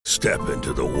Step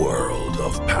into the world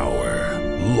of power,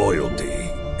 loyalty,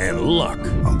 and luck.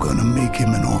 I'm gonna make him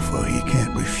an offer he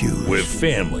can't refuse. With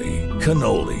family,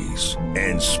 cannolis,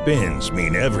 and spins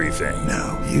mean everything.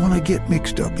 Now, you wanna get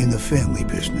mixed up in the family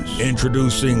business.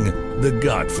 Introducing The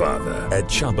Godfather at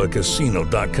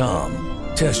ChumbaCasino.com.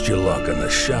 Test your luck in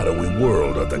the shadowy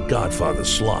world of The Godfather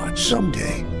slot.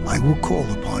 Someday, I will call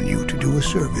upon you to do a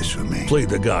service for me. Play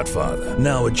The Godfather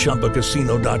now at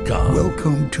ChumbaCasino.com.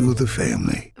 Welcome to the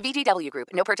family. VGW Group.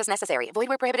 No purchase necessary. Void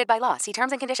where prohibited by law. See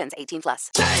terms and conditions. 18+.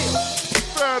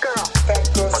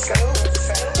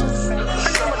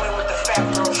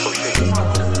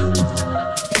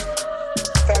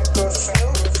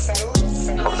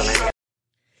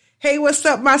 Hey, what's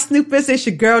up, my Snoopers? It's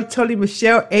your girl, Tony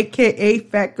Michelle, a.k.a.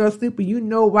 Fat Girl Snooper. You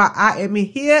know why I am in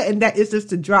here, and that is just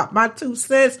to drop my 2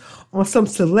 cents on some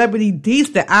celebrity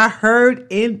deets that I heard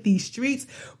in the streets.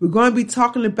 We're going to be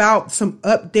talking about some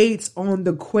updates on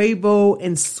the Quavo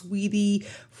and Saweetie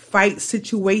fight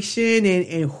situation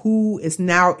and who is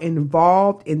now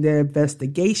involved in the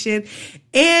investigation.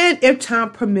 And if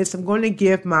time permits, I'm going to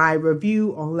give my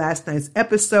review on last night's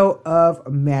episode of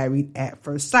Married at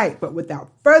First Sight. But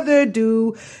without further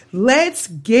ado, let's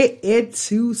get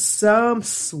into some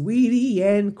Saweetie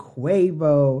and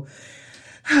Quavo.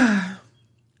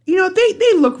 You know,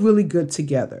 they look really good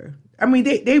together. I mean,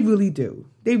 they really do.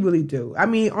 They really do. I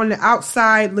mean, on the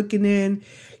outside looking in,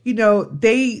 you know,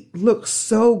 they look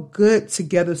so good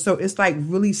together. So it's like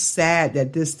really sad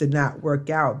that this did not work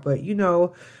out. But, you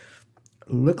know,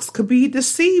 looks could be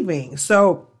deceiving.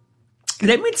 So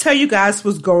let me tell you guys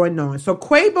what's going on. So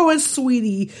Quavo and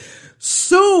Saweetie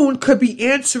soon could be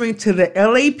answering to the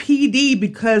LAPD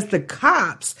because the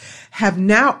cops have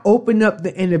now opened up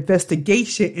an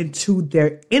investigation into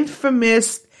their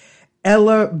infamous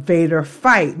elevator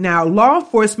fight. Now, law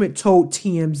enforcement told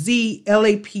TMZ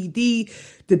LAPD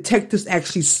detectives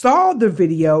actually saw the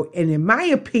video, and in my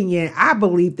opinion, I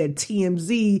believe that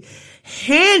TMZ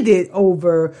handed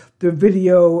over the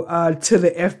video to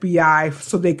the FBI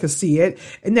so they could see it,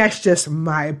 and that's just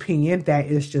my opinion.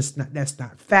 That's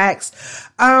not facts.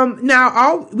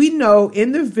 Now, we know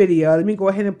in the video, let me go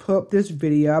ahead and pull up this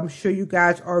video. I'm sure you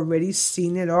guys already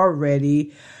seen it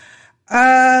already.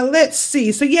 Let's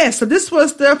see. So this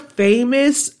was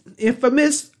the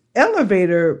infamous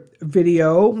elevator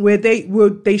video where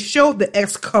they showed the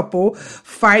ex-couple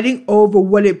fighting over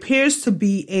what appears to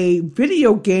be a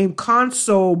video game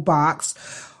console box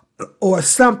or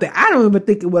something. I don't even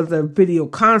think it was a video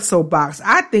console box.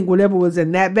 I think whatever was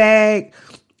in that bag,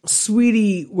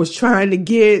 Saweetie was trying to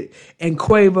get, and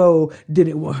Quavo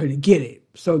didn't want her to get it.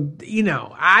 So, you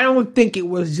know, I don't think it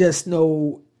was just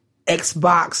no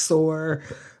Xbox or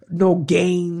no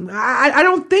game. I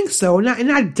don't think so, and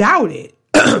I doubt it.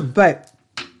 But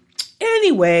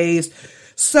anyways,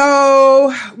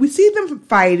 so we see them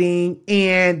fighting,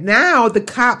 and now the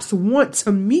cops want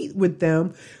to meet with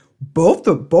them,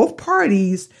 both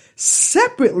parties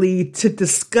separately, to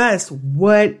discuss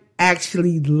what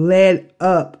actually led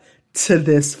up to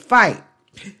this fight.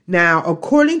 Now,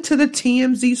 according to the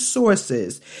TMZ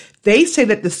sources, they say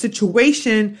that the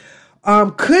situation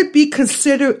could be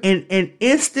considered an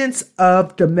instance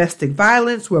of domestic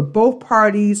violence where both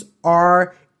parties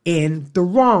are in the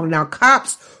wrong. Now,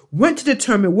 cops went to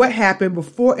determine what happened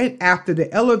before and after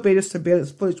the elevator surveillance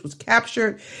footage was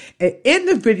captured. And in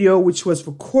the video, which was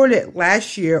recorded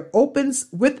last year, opens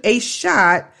with a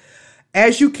shot,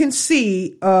 as you can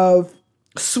see, of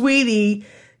Saweetie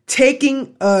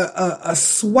taking a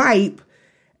swipe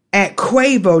at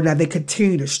Quavo. Now, they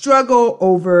continue to struggle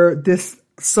over this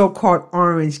so-called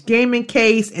orange gaming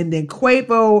case, and then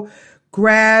Quavo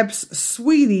grabs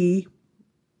Saweetie.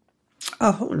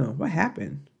 Oh, hold on, what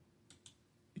happened?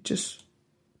 It just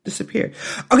disappeared.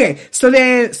 Okay, so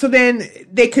then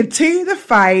they continue to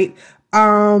fight.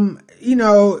 You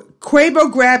know,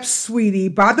 Quavo grabs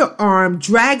Saweetie by the arm,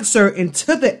 drags her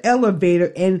into the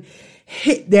elevator, and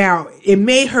it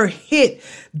made her hit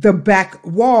the back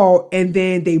wall, and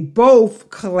then they both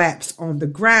collapse on the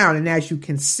ground. And as you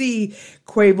can see,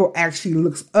 Quavo actually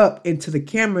looks up into the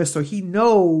camera, so he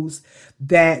knows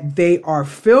that they are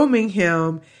filming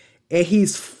him, and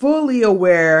he's fully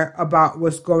aware about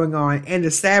what's going on. And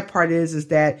the sad part is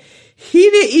that he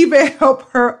didn't even help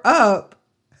her up.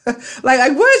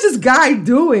 like what is this guy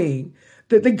doing?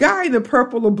 The guy in the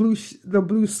purple or the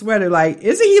blue sweater, like,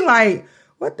 isn't he like,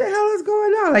 what the hell is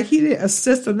going on? Like, he didn't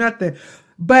assist or nothing.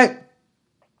 But,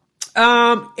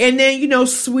 and then, you know,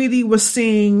 Saweetie was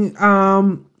seeing,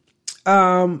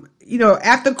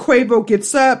 after Quavo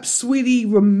gets up, Sweetie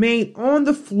remained on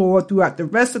the floor throughout the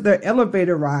rest of the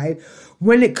elevator ride.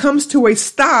 When it comes to a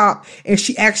stop and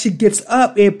she actually gets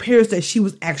up, it appears that she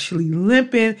was actually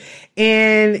limping.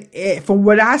 And from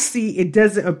what I see, it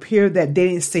doesn't appear that they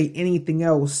didn't say anything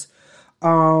else.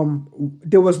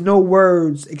 There was no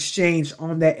words exchanged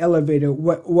on that elevator.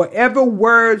 Whatever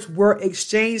words were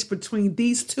exchanged between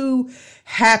these two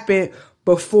happened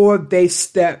before they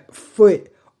stepped foot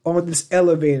on this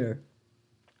elevator.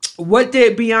 What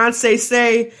did Beyonce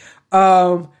say?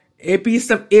 It be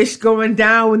some ish going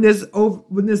down when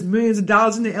there's millions of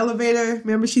dollars in the elevator.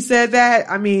 Remember she said that?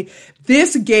 I mean,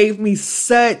 this gave me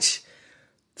such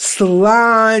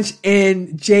Solange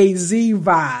and Jay-Z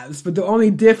vibes, but the only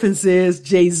difference is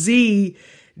Jay-Z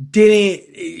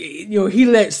didn't, he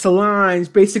let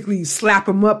Solange basically slap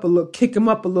him up kick him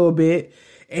up a little bit,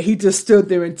 and he just stood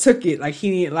there and took it. Like,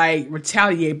 he didn't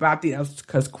retaliate, but I think that was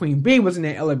because Queen Bee was in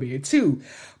that elevator too.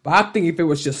 But I think if it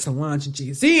was just Solange and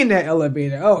Jay-Z in that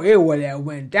elevator, it would have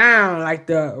went down like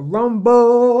the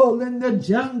rumble in the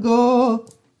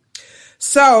jungle.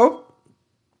 So,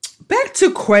 back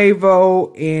to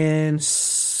Quavo and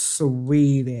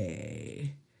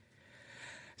Sweetie.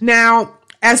 Now,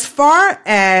 as far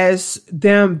as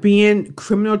them being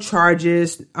criminal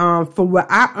charges, from what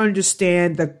I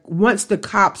understand, once the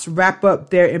cops wrap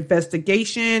up their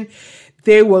investigation,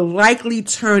 they will likely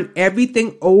turn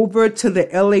everything over to the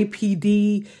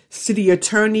LAPD city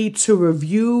attorney to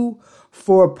review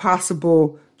for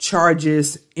possible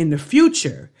charges in the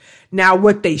future. Now,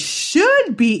 what they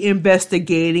should be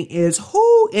investigating is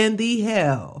who in the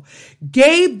hell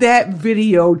gave that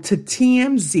video to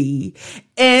TMZ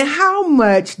and how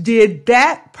much did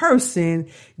that person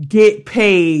get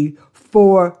paid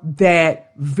for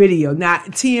that video. Now,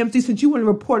 TMZ, since you want to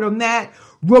report on that,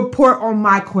 report on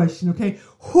my question, okay?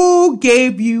 Who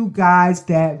gave you guys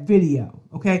that video,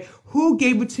 okay? Who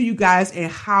gave it to you guys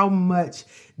and how much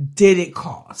did it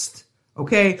cost?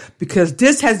 Okay, because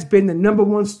this has been the number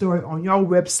one story on your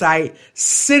website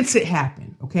since it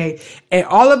happened. Okay, and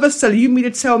all of a sudden you mean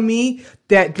to tell me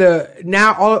that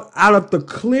all out of the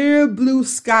clear blue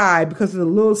sky, because of the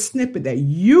little snippet that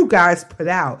you guys put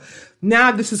out,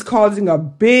 now this is causing a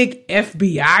big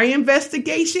FBI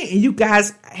investigation, and you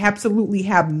guys absolutely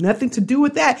have nothing to do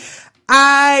with that?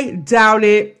 I doubt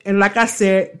it. And like I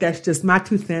said, that's just my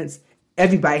 2 cents.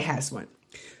 Everybody has one.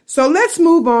 So let's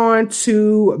move on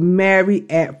to Married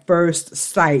at First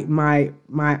Sight, my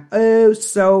oh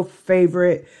so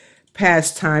favorite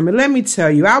pastime. And let me tell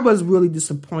you, I was really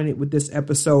disappointed with this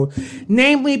episode,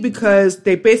 namely because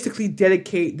they basically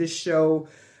dedicate the show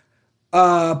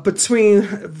they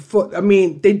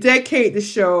dedicate the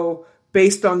show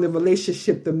based on the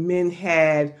relationship the men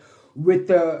had with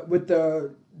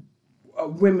the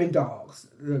women dogs.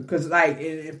 Because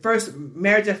in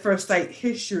Marriage at First Sight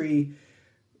history,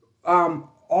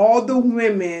 all the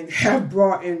women have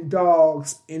brought in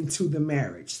dogs into the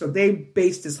marriage. So they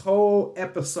based this whole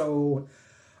episode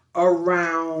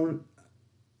around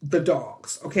the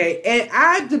dogs. Okay.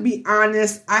 And to be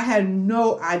honest, I had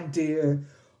no idea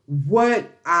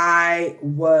what I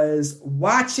was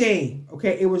watching.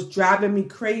 Okay. It was driving me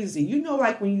crazy.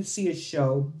 Like when you see a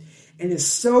show and it's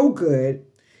so good,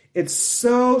 it's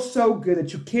so good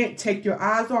that you can't take your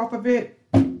eyes off of it.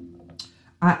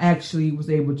 I actually was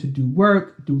able to do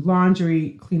work, do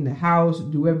laundry, clean the house,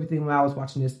 do everything while I was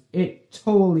watching this. It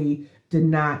totally did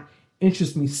not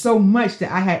interest me so much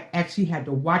that I had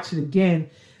to watch it again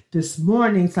this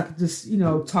morning so I could just,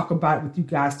 talk about it with you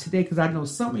guys today, because I know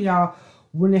some of y'all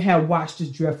wouldn't have watched this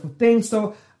dreadful thing.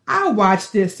 So I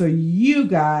watched this so you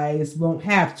guys won't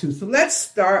have to. So let's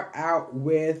start out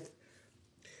with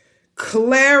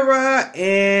Clara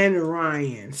and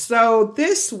Ryan. So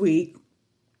this week,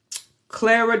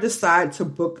 Clara decided to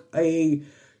book a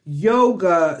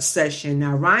yoga session.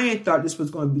 Now, Ryan thought this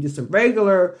was going to be just a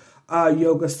regular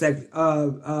yoga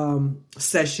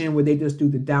session where they just do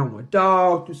the downward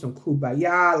dog, do some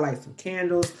kumbaya, light some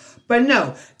candles. But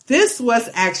no, this was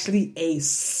actually a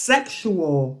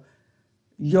sexual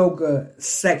yoga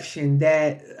session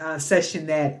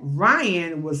that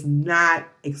Ryan was not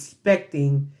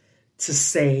expecting, to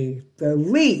say the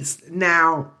least.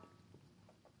 Now,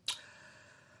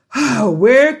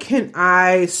 where can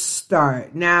I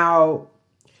start? Now,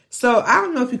 so I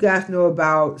don't know if you guys know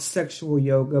about sexual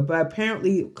yoga, but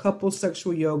apparently couple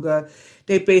sexual yoga,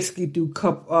 they basically do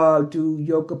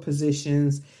yoga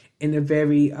positions in a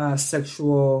very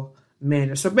sexual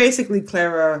manner. So basically,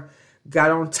 Clara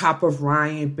got on top of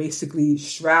Ryan, basically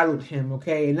straddled him,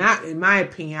 okay? And in my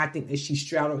opinion, I think that she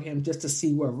straddled him just to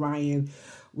see what Ryan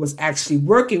was actually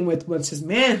working with once his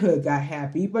manhood got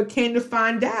happy. But came to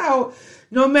find out,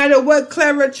 no matter what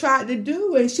Clara tried to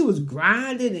do, and she was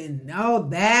grinding and all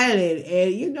that,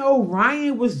 and you know,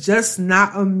 Ryan was just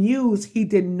not amused. He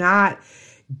did not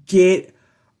get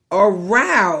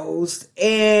aroused,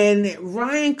 and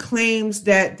Ryan claims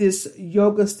that this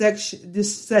yoga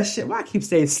session, well, I keep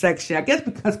saying section, I guess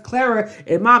because Clara,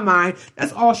 in my mind,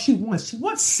 that's all she wants. She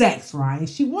wants sex, Ryan.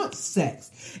 She wants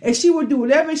sex. And she will do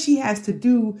whatever she has to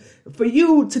do for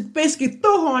you to basically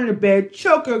throw her on the bed,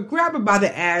 choke her, grab her by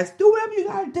the ass, do whatever you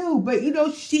gotta do. But, you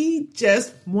know, she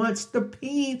just wants the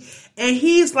peen. And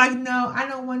he's like, no, I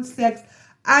don't want sex.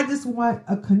 I just want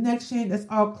a connection. That's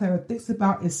all Clara thinks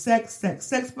about is sex, sex,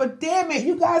 sex. But damn it,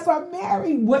 you guys are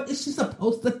married. What is she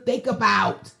supposed to think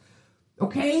about?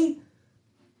 Okay?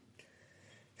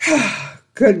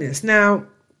 Goodness. Now,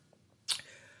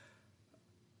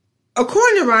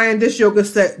 according to Ryan, this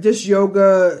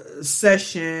yoga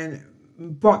session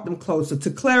brought them closer to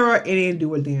Clara. It didn't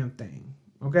do a damn thing.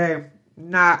 Okay?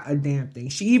 Not a damn thing.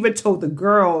 She even told the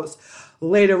girls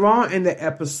later on in the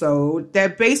episode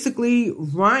that basically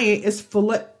Ryan is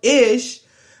full of ish,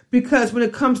 because when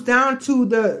it comes down to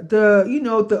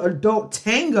the adult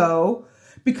tango,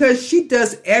 because she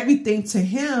does everything to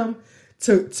him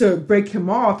to break him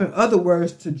off. In other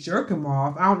words, to jerk him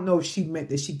off. I don't know if she meant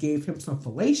that she gave him some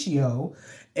fellatio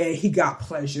and he got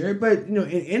pleasure, but you know,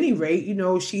 at any rate, you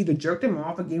know, she either jerked him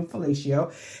off or gave him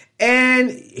fellatio. And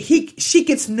she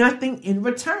gets nothing in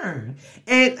return.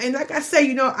 And like I say,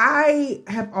 you know, I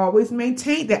have always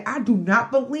maintained that I do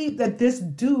not believe that this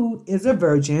dude is a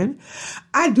virgin.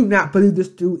 I do not believe this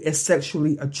dude is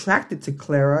sexually attracted to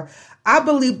Clara. I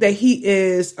believe that he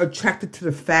is attracted to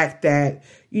the fact that,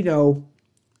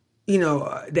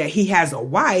 that he has a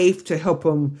wife to help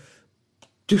him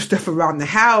do stuff around the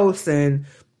house and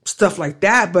stuff like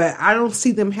that. But I don't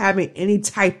see them having any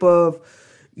type of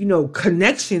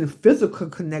connection, physical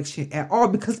connection at all.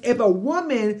 Because if a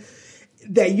woman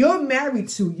that you're married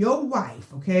to, your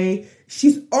wife, okay,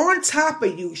 she's on top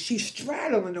of you, she's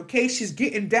straddling, okay, she's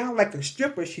getting down like a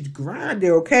stripper, she's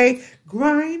grinding, okay,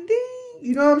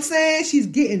 you know what I'm saying? She's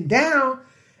getting down,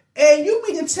 and you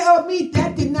mean to tell me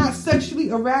that did not sexually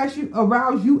arouse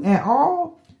you at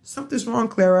all? Something's wrong,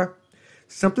 Clara.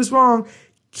 Something's wrong.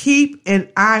 Keep an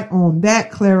eye on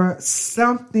that, Clara.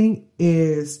 Something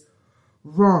is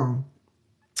wrong.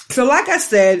 So like I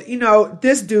said,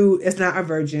 this dude is not a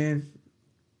virgin.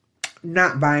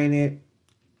 Not buying it.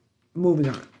 Moving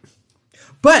on.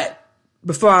 But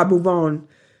before I move on,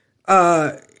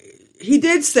 he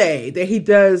did say that he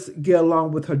does get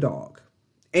along with her dog.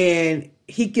 And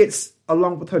he gets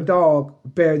along with her dog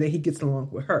better than he gets along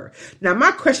with her. Now,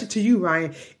 my question to you,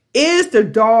 Ryan, is the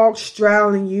dog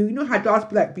straddling you? You know how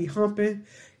dogs be humping?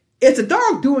 Is the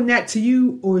dog doing that to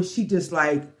you, or is she just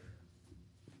like,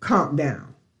 calm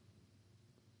down?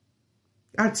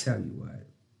 I tell you what,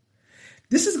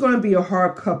 this is going to be a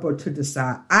hard couple to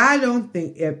decide. I don't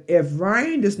think if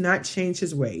Ryan does not change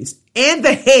his ways, and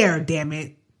the hair, damn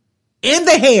it, and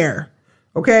the hair,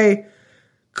 okay,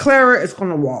 Clara is going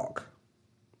to walk.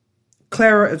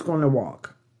 Clara is going to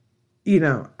walk.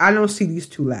 I don't see these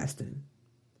two lasting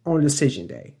on decision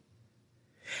day.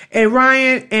 And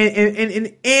Ryan,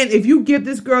 and if you give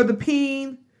this girl the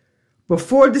peen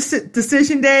before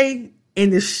decision day,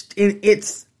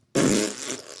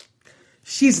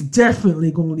 she's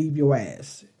definitely going to leave your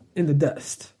ass in the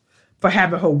dust for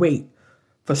having her wait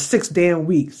for 6 damn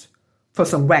weeks for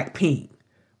some whack peen.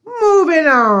 Moving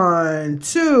on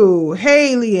to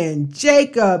Haley and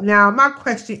Jacob. Now, my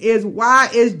question is, why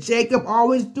is Jacob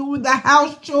always doing the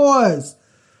house chores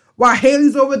while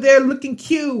Haley's over there looking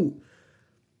cute?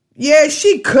 Yeah,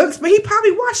 she cooks, but he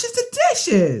probably washes the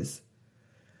dishes.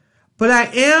 But I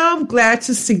am glad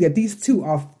to see that these two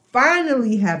are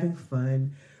finally having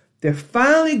fun. They're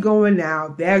finally going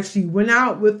out. They actually went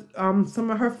out with some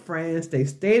of her friends. They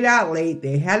stayed out late.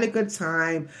 They had a good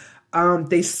time.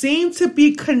 They seem to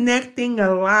be connecting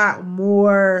a lot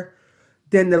more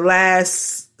than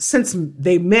since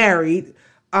they married.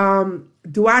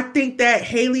 Do I think that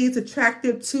Haley is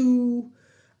attractive to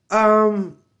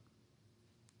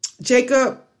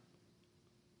Jacob?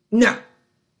 No.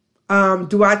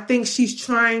 Do I think she's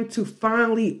trying to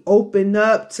finally open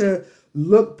up to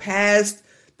look past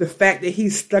the fact that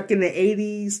he's stuck in the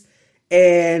 80s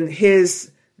and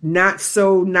his not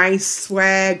so nice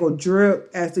swag or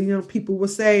drip, as the young people would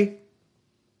say?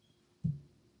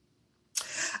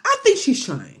 I think she's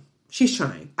trying. She's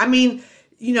trying. I mean,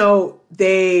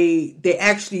 they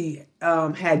actually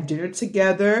had dinner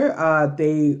together.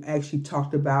 They actually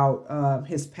talked about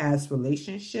his past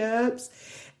relationships.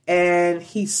 And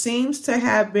he seems to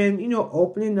have been,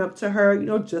 opening up to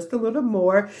her, just a little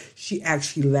more. She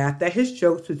actually laughed at his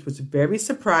jokes, which was very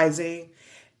surprising.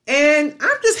 And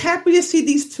I'm just happy to see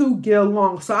these two get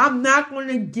along. So I'm not going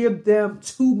to give them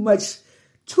too much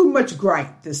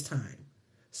gripe this time.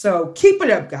 So keep it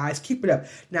up, guys. Keep it up.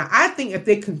 Now, I think if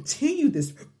they continue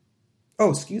this... Oh,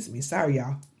 excuse me. Sorry,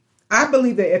 y'all. I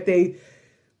believe that if they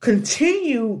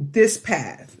continue this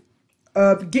path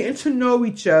of getting to know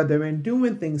each other and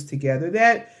doing things together,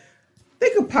 that they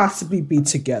could possibly be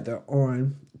together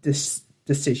on this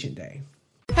decision day.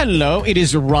 Hello, it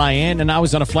is Ryan, and I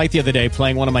was on a flight the other day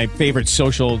playing one of my favorite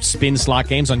social spin slot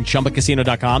games on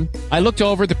ChumbaCasino.com. I looked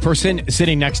over at the person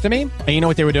sitting next to me, and you know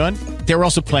what they were doing? They were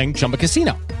also playing Chumba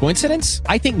Casino. Coincidence?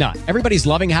 I think not. Everybody's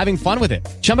loving having fun with it.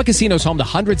 Chumba Casino is home to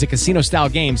hundreds of casino-style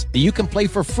games that you can play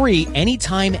for free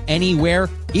anytime, anywhere,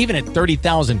 even at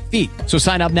 30,000 feet. So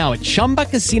sign up now at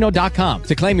ChumbaCasino.com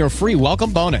to claim your free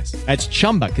welcome bonus. That's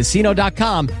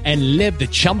ChumbaCasino.com and live the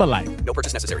Chumba life. No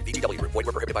purchase necessary. VGW. Void where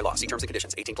prohibited by law. See terms and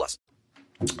conditions. 18+.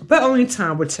 But only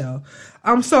time will tell.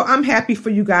 So I'm happy for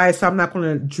you guys. So I'm not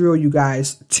going to drill you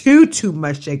guys too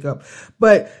much, Jacob.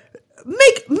 But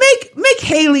make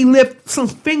Haley lift some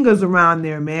fingers around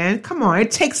there, man. Come on,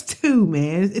 it takes two,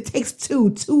 man. It takes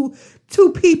two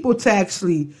people to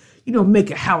actually,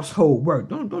 make a household work.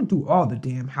 Don't do all the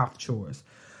damn house chores.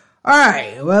 All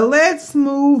right, well, let's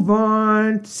move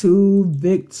on to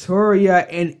Victoria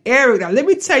and Eric. Now, let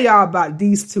me tell y'all about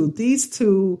these two. These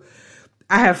two,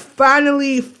 I have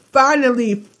finally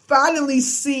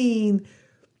seen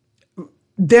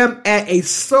them at a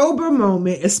sober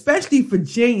moment, especially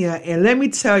Virginia. And let me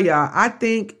tell y'all, I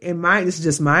think, this is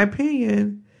just my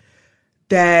opinion,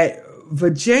 that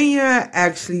Virginia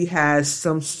actually has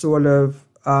some sort of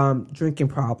drinking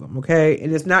problem, okay?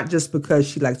 And it's not just because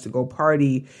she likes to go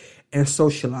party and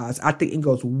socialize. I think it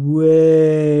goes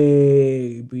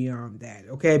way beyond that,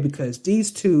 okay? Because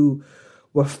these two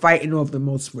were fighting over the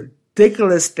most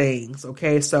ridiculous things,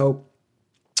 okay? So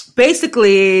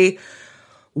basically,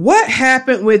 what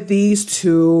happened with these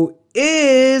two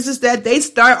is that they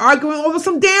start arguing over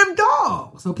some damn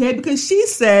dogs, okay? Because she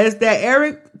says that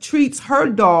Eric treats her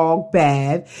dog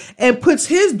bad and puts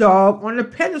his dog on a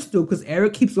pedestal because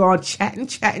Eric keeps on chatting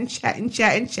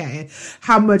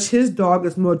how much his dog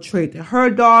is more trait than her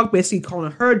dog, basically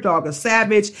calling her dog a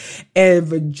savage. And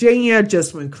Virginia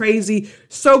just went crazy,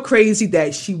 so crazy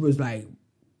that she was like,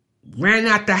 ran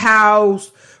out the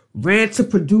house, ran to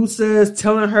producers,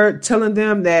 telling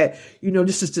them that,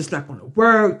 this is just not going to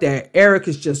work, that Eric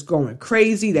is just going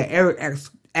crazy, that Eric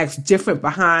acts different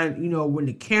behind, when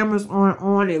the cameras aren't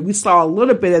on. And we saw a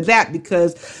little bit of that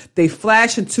because they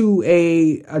flashed into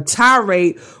a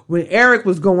tirade when Eric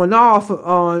was going off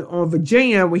on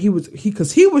Virginia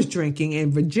because he was drinking,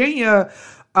 and Virginia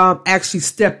actually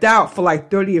stepped out for like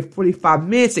 30 or 45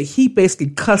 minutes, and he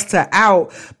basically cussed her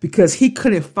out because he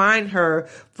couldn't find her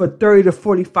for 30 to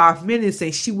 45 minutes,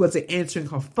 and she wasn't answering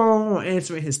her phone or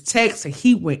answering his texts, and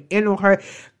he went in on her,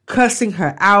 cussing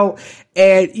her out.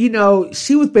 And,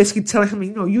 she was basically telling him,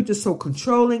 you're just so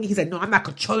controlling. He said, no, I'm not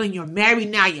controlling. You're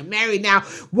married now.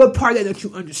 What part of that don't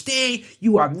you understand?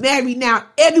 You are married now.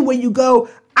 Everywhere you go,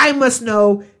 I must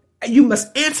know. You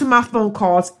must answer my phone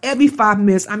calls every 5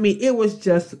 minutes. It was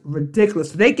just ridiculous.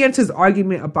 So they get into this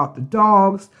argument about the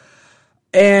dogs.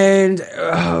 And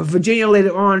Virginia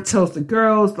later on tells the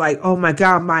girls, like, oh my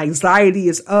God, my anxiety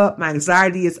is up.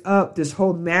 This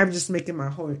whole marriage is making my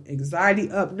whole anxiety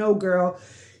up. No, girl,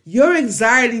 your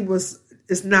anxiety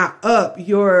is not up.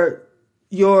 Your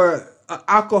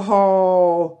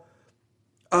alcohol,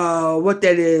 what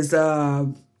that is,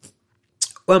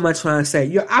 what am I trying to say?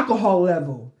 Your alcohol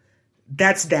level,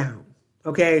 that's down.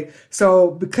 Okay.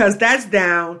 So because that's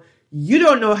down, you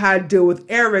don't know how to deal with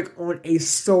Eric on a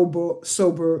sober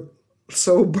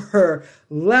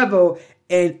level.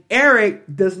 And Eric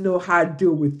doesn't know how to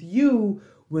deal with you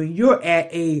when you're at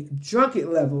a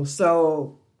drunken level.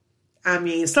 So,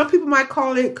 some people might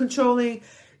call it controlling.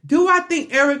 Do I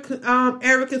think Eric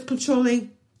is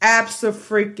controlling?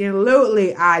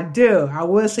 Abso-freaking-lutely, I do. I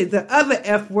will say the other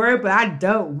F word, but I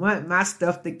don't want my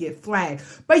stuff to get flagged.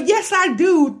 But yes, I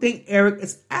do think Eric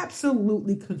is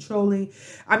absolutely controlling.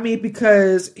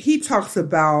 Because he talks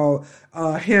about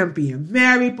him being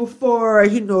married before.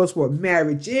 He knows what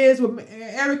marriage is. Well,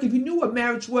 Eric, if you knew what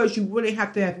marriage was, you wouldn't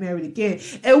have to have married again.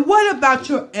 And what about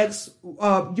your ex,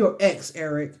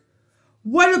 Eric?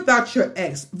 What about your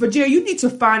ex? Virginia, you need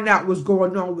to find out what's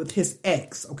going on with his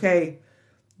ex, okay?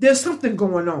 There's something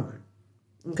going on,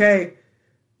 okay?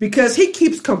 because he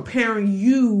keeps comparing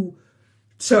you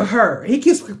to her. He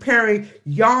keeps comparing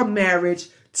your marriage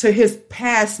to his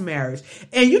past marriage.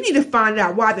 And you need to find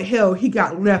out why the hell he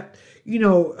got left, he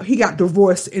got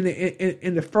divorced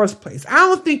in the first place. I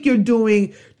don't think you're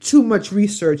doing too much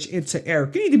research into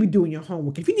Eric. You need to be doing your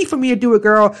homework. If you need for me to do it,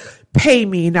 girl, pay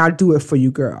me and I'll do it for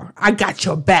you, girl. I got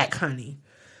your back, honey.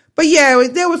 But yeah,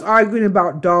 there was arguing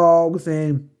about dogs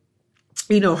and,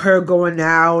 her going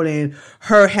out and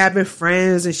her having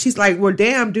friends. And she's like, well,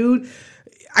 damn, dude,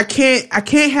 I can't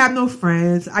have no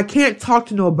friends. I can't talk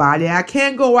to nobody. I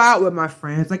can't go out with my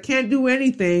friends. I can't do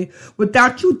anything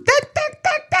without you.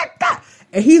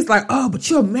 And he's like, oh, but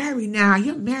you're married now.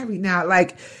 You're married now.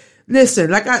 Like,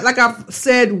 listen, like I've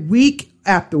said week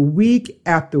after week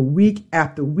after week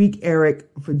after week, Eric,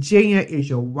 Virginia is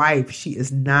your wife. She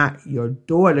is not your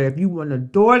daughter. If you want a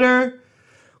daughter,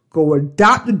 go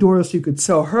adopt a daughter so you can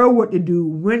tell her what to do,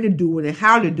 when to do it, and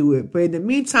how to do it. But in the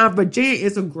meantime, Virginia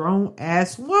is a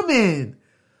grown-ass woman.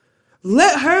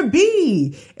 Let her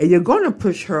be. And you're going to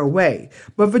push her away.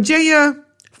 But Virginia,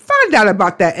 find out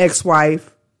about that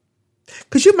ex-wife.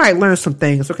 Because you might learn some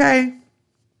things, okay?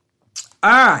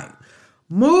 All right.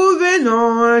 Moving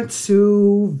on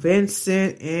to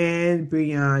Vincent and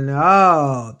Brianna.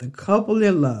 Oh, the couple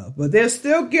in love. But they're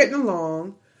still getting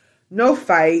along. No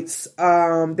fights.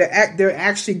 They're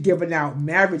actually giving out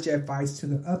marriage advice to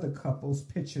the other couples.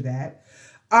 Picture that.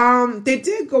 They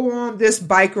did go on this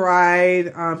bike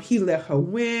ride. He let her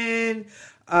win.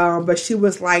 But she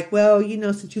was like, well,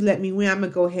 since you let me win, I'm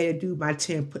going to go ahead and do my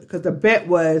 10. Because the bet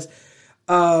was,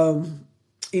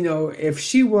 if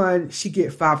she won, she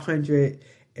get 500.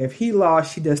 If he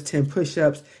lost, she does 10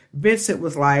 push-ups. Vincent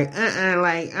was like,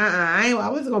 I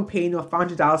wasn't going to pay no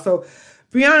 $500. So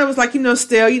Brianna was like,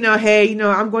 still, hey,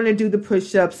 I'm going to do the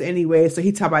push-ups anyway. So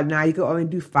he talked about, now you can only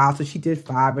do 5. So she did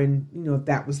 5 and,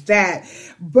 that was that.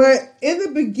 But in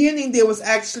the beginning, there was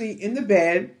actually in the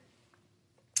bed.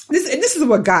 This is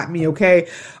what got me, okay?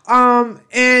 And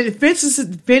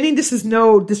Vinny, this is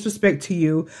no disrespect to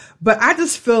you, but I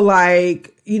just feel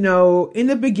like, in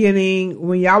the beginning,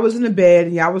 when y'all was in the bed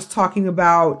and y'all was talking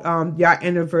about y'all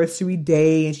anniversary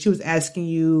day, and she was asking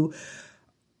you,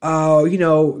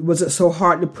 was it so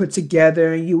hard to put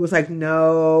together? And you was like,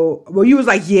 no. Well, you was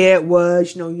like, yeah, it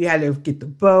was. You had to get the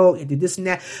boat and did this and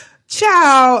that.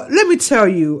 Child, let me tell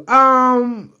you,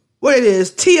 what it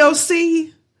is,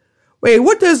 TLC. Wait,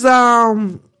 what does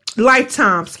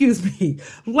Lifetime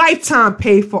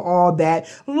pay for all that?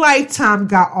 Lifetime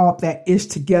got all that ish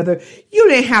together. You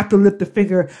didn't have to lift a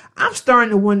finger. I'm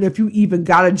starting to wonder if you even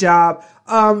got a job.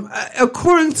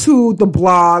 According to the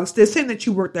blogs, they're saying that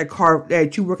you work at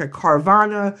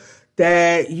Carvana,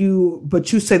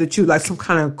 but you say that you like some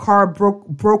kind of car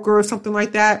broker or something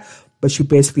like that, but you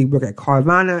basically work at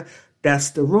Carvana. That's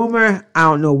the rumor. I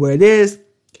don't know where it is,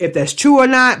 if that's true or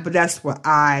not, but that's what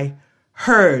I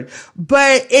heard.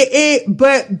 But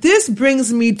but this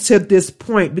brings me to this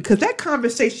point, because that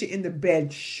conversation in the bed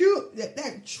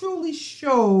that truly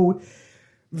showed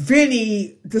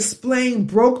Vinny displaying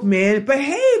broke man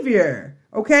behavior.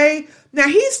 Okay, now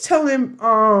he's telling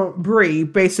Bree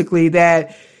basically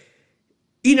that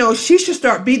she should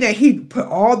start being that he put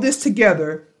all this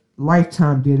together.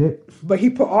 Lifetime did it, but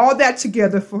he put all that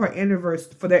together for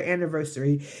their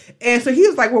anniversary. And so he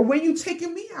was like, well, when you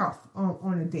taking me out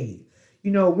on a date?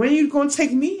 When are you going to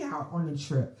take me out on a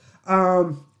trip? I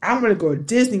want to go to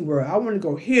Disney World. I want to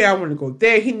go here. I want to go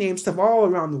there. He named stuff all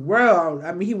around the world.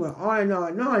 I mean, he went on and on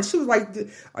and on. She was like,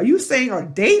 are you saying a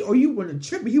date or you want a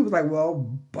trip? And he was like, well,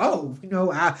 both.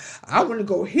 I want to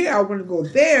go here. I want to go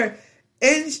there.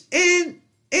 And she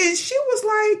was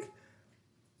like,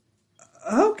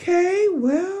 okay,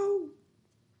 well,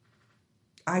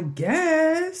 I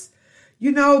guess.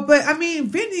 But I mean,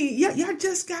 Vinny, y'all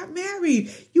just got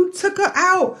married. You took her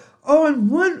out on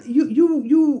one.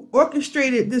 You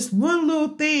orchestrated this one little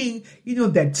thing.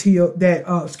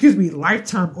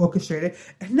 Lifetime orchestrated,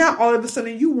 and now all of a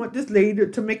sudden you want this lady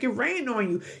to make it rain on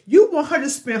you. You want her to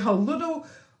spend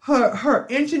her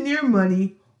engineer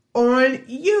money on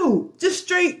you. Just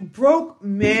straight broke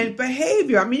man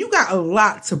behavior. I mean, you got a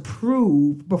lot to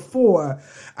prove before.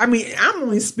 I mean, I'm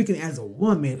only speaking as a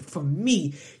woman. For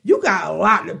me, you got a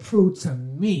lot to prove to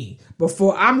me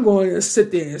before I'm going to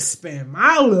sit there and spend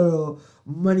my little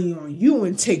money on you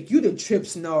and take you to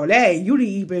trips and all that. You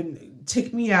didn't even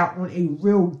take me out on a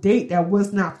real date that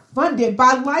was not funded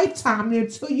by Lifetime. And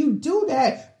until you do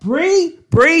that, Bree,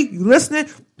 you listening?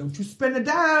 Don't you spend a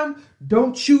dime.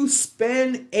 Don't you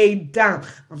spend a dime.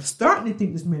 I'm starting to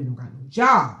think this man don't got no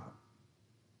job.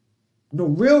 No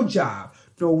real job.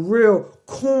 No real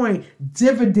coin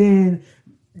dividend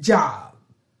job.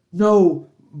 No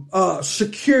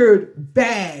secured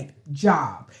bag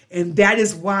job. And that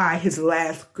is why his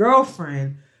last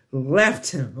girlfriend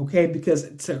left him, okay?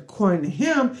 Because according to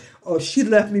him, she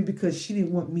left me because she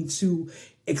didn't want me to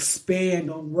expand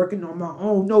on working on my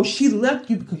own. No, she left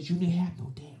you because you didn't have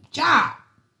no damn job.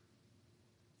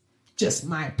 Just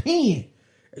my opinion.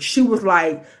 She was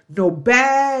like, no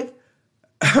bag,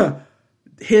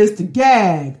 here's the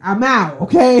gag. I'm out,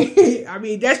 okay? I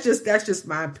mean, that's just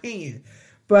my opinion.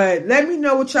 But let me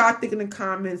know what y'all think in the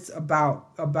comments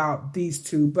about these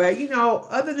two. But,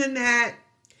 other than that,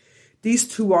 these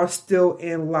two are still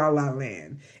in La La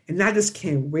Land. And I just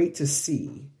can't wait to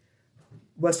see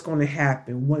what's going to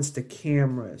happen once the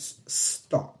cameras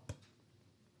stop.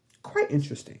 Quite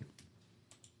interesting.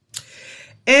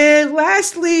 And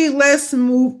lastly, let's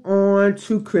move on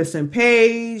to Chris and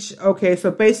Paige. Okay, so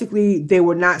basically they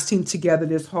were not seen together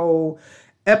this whole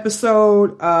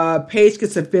episode. Paige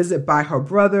gets a visit by her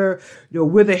brother.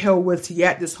 Where the hell was he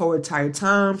at this whole entire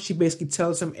time? She basically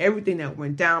tells him everything that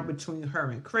went down between her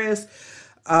and Chris.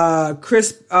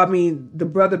 The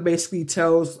brother basically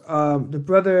tells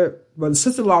the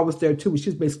sister-in-law was there too, but she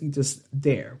was basically just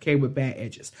there, okay, with bad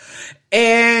edges.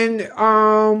 And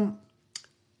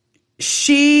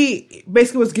she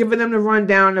basically was giving them the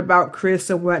rundown about Chris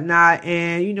and whatnot.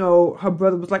 And, her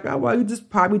brother was like, oh, well, you just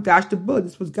probably dodged the bullet.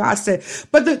 This was God said.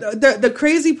 But the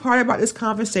crazy part about this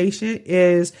conversation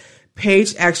is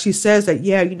Paige actually says that,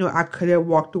 yeah, I could have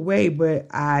walked away, but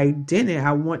I didn't.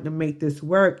 I want to make this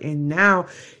work. And now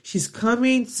she's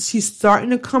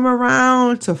starting to come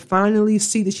around to finally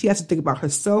see that she has to think about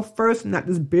herself first, not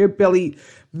this beer-bellied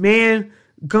man,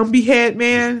 Gumby head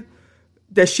man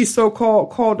that she so-called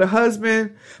called her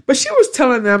husband. But she was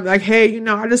telling them, like, hey,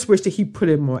 I just wish that he put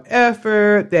in more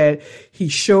effort, that he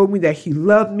showed me that he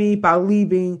loved me by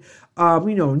leaving,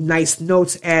 nice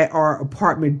notes at our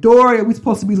apartment door that we're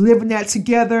supposed to be living at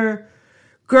together.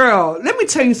 Girl, let me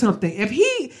tell you something. If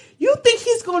you think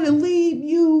he's going to leave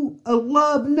you a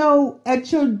love note at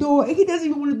your door and he doesn't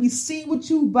even want to be seen with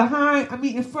you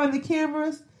in front of the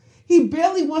cameras, he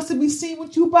barely wants to be seen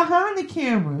with you behind the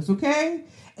cameras, okay?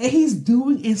 And he's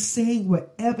doing and saying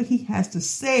whatever he has to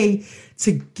say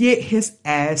to get his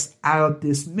ass out of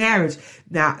this marriage.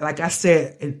 Now, like I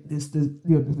said,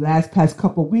 the past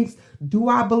couple of weeks, do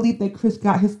I believe that Chris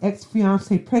got his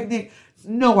ex-fiancée pregnant?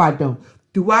 No, I don't.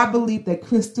 Do I believe that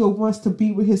Chris still wants to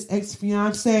be with his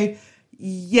ex-fiancée?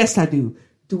 Yes, I do.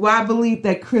 Do I believe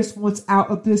that Chris wants out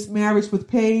of this marriage with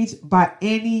Paige by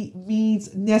any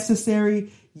means necessary?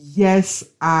 Yes,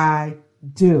 I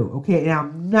do. Okay, and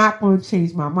I'm not going to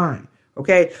change my mind.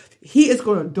 Okay, he is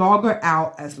going to dog her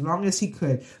out as long as he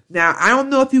could. Now, I don't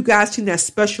know if you guys seen that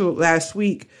special last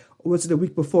week, or was it the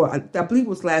week before? I believe it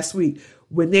was last week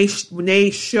when they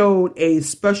showed a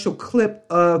special clip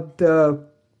of the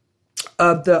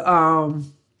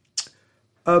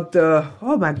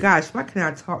oh my gosh, why can't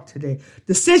I talk today?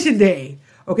 Decision Day.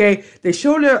 Okay, they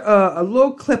showed a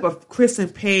little clip of Chris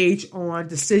and Paige on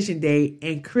Decision Day,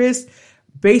 and Chris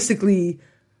basically,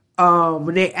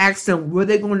 when they asked him were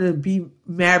they going to be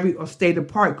married or stay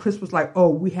apart, Chris was like, "Oh,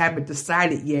 we haven't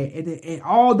decided yet," and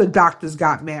all the doctors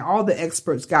got mad, all the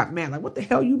experts got mad, like, "What the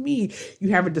hell you mean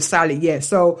you haven't decided yet?"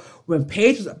 So when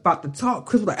Paige was about to talk,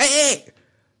 Chris was like, "Hey,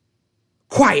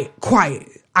 quiet,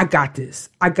 I got this,"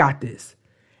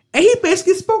 and he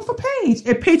basically spoke for Paige,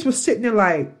 and Paige was sitting there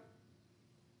like,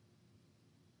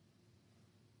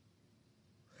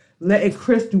 letting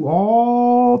Chris do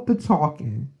all the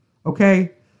talking,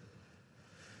 okay?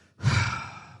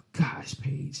 Gosh,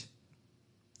 Paige.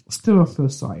 Still don't feel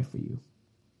sorry for you.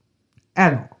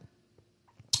 At all.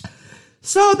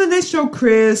 So then they show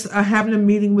Chris having a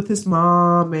meeting with his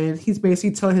mom, and he's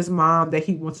basically telling his mom that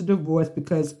he wants a divorce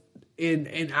because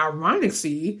in ironic,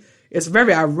 it's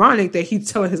very ironic that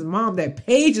he's telling his mom that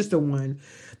Paige is the one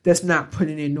that's not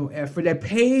putting in no effort, that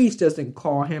Paige doesn't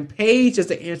call him, Paige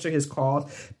doesn't answer his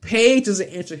calls, Paige doesn't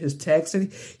answer his texts,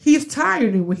 and he's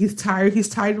tired, and when he's tired,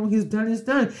 and when he's done, he's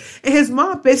done. And his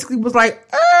mom basically was like,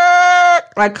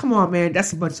 come on, man,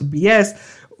 that's a bunch of BS.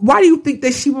 Why do you think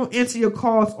that she won't answer your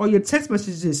calls or your text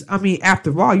messages? I mean,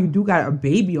 after all, you do got a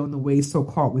baby on the way,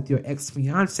 so-called, with your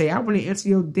ex-fiance. I wouldn't answer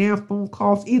your damn phone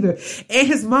calls either. And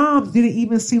his mom didn't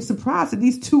even seem surprised that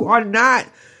these two are not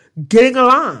getting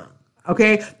along.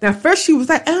 Okay, now first she was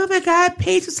like, "Oh my God,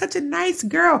 Paige is such a nice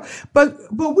girl," but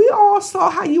we all saw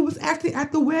how you was acting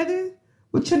at the wedding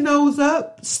with your nose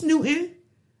up, snooting.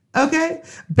 Okay,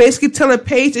 basically telling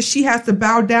Paige that she has to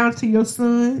bow down to your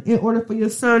son in order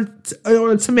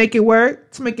to make it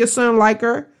work, to make your son like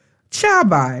her. Ciao,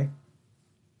 bye.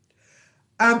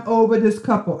 I'm over this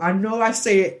couple. I know I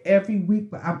say it every week,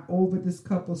 but I'm over this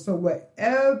couple. So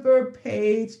whatever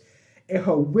Paige and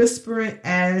her whispering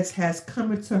ass has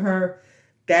come into her,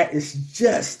 that is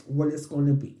just what it's going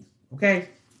to be. Okay?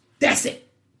 That's it.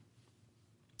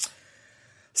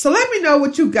 So let me know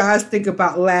what you guys think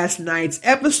about last night's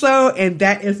episode, and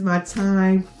that is my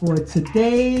time for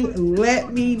today.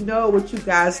 Let me know what you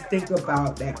guys think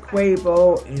about that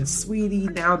Quavo and Sweetie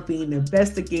now being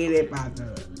investigated by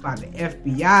the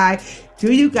FBI.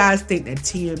 Do you guys think that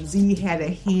TMZ had a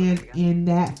hand in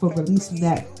that for releasing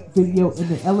that video in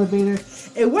the elevator?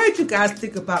 And what did you guys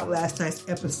think about last night's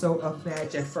episode of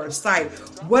Marriage at First Sight?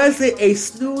 Was it a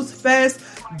snooze fest?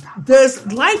 Does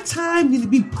Lifetime need to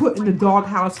be put in the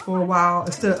doghouse for a while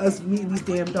instead of us meeting these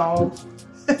damn dogs?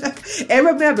 And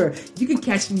remember, you can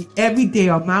catch me every day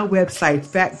on my website,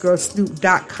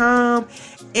 fatgirlsnoop.com.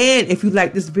 And if you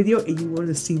like this video and you want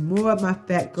to see more of my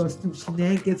Fat Girl Snoop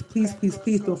shenanigans, please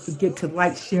don't forget to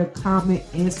like, share, comment,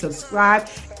 and subscribe.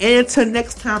 And until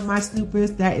next time, my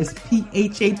Snoopers, that is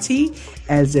PHAT,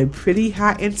 as in pretty,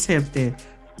 hot, and tempting.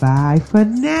 Bye for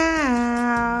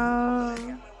now.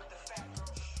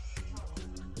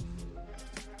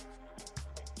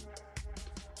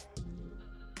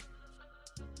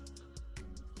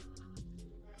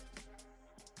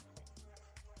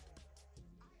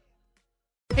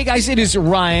 Hey guys, it is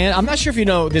Ryan. I'm not sure if you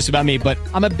know this about me, but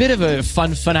I'm a bit of a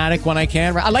fun fanatic when I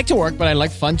can. I like to work, but I like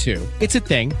fun too. It's a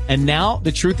thing. And now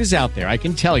the truth is out there. I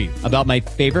can tell you about my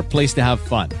favorite place to have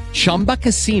fun. Chumba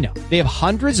Casino. They have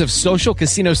hundreds of social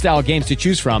casino style games to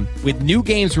choose from with new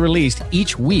games released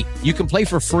each week. You can play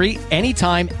for free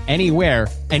anytime, anywhere.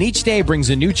 And each day brings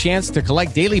a new chance to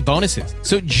collect daily bonuses.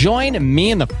 So join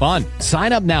me in the fun.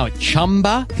 Sign up now at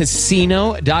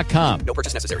ChumbaCasino.com. No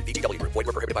purchase necessary. VGW Group. Void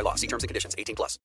where prohibited by law. See terms and conditions. 18+.